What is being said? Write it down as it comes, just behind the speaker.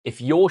If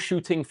you're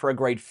shooting for a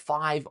grade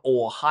 5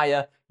 or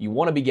higher, you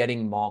want to be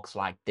getting marks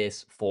like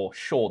this for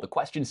sure. The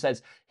question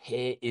says,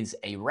 here is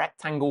a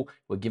rectangle.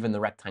 We're given the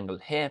rectangle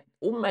here.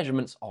 All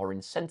measurements are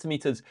in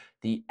centimeters.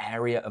 The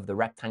area of the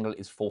rectangle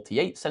is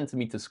 48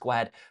 centimeters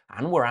squared,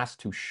 and we're asked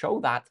to show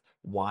that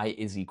y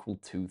is equal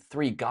to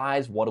 3.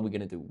 Guys, what are we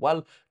going to do?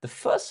 Well, the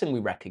first thing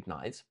we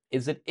recognize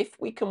is that if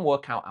we can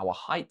work out our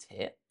height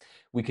here,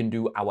 we can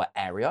do our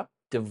area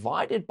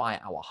divided by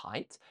our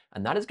height,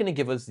 and that is going to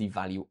give us the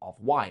value of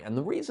y. And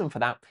the reason for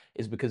that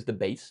is because the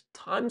base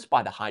times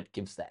by the height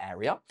gives the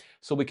area.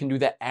 So we can do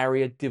the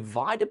area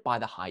divided by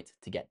the height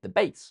to get the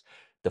base.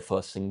 The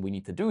first thing we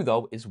need to do,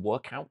 though, is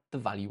work out the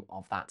value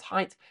of that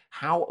height.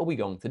 How are we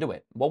going to do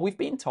it? Well, we've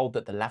been told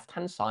that the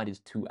left-hand side is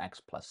 2x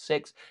plus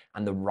 6,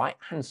 and the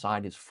right-hand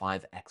side is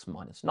 5x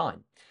minus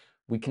 9.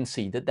 We can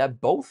see that they're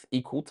both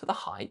equal to the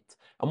height,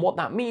 and what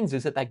that means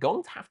is that they're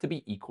going to have to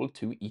be equal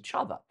to each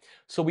other.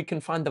 So we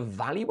can find the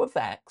value of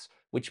x,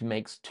 which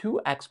makes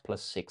 2x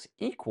plus 6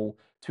 equal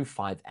to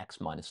 5x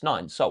minus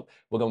 9. So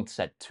we're going to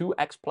set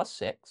 2x plus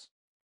 6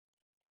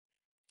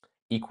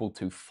 equal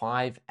to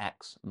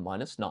 5x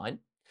minus 9.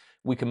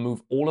 We can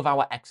move all of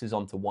our x's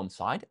onto one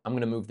side. I'm going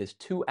to move this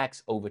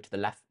 2x over to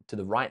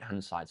the right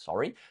hand side,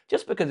 sorry,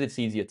 just because it's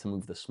easier to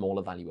move the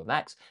smaller value of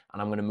x.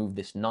 And I'm going to move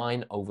this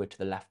 9 over to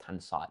the left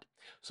hand side.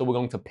 So we're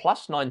going to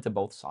plus 9 to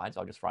both sides.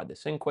 I'll just write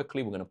this in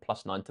quickly. We're going to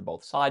plus 9 to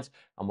both sides,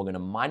 and we're going to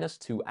minus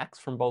 2x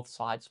from both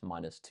sides,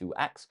 minus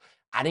 2x.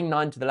 Adding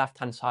 9 to the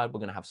left-hand side, we're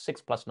going to have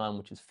 6 plus 9,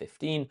 which is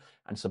 15.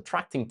 And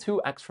subtracting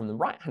 2x from the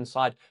right-hand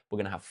side, we're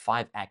going to have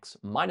 5x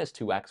minus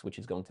 2x, which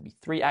is going to be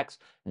 3x.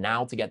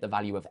 Now, to get the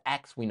value of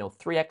x, we know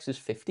 3x is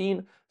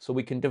 15, so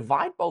we can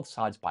divide both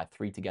sides by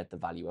 3 to get the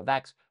value of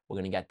x. We're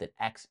going to get that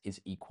x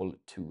is equal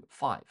to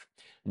 5.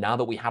 Now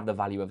that we have the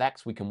value of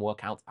x, we can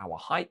work out our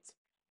height.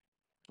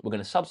 We're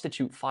going to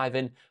substitute 5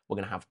 in. We're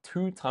going to have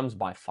 2 times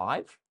by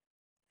 5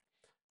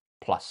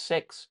 plus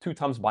 6. 2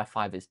 times by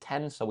 5 is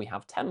 10, so we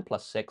have 10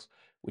 plus 6,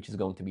 which is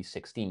going to be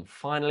 16.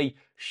 Finally,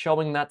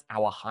 showing that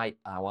our height,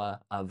 our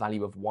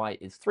value of y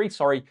is 3,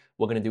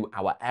 we're going to do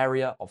our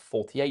area of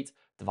 48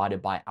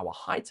 divided by our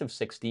height of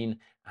 16,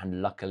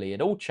 and luckily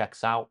it all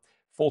checks out.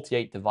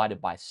 48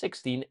 divided by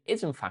 16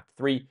 is in fact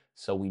 3,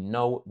 so we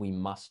know we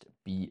must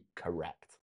be correct.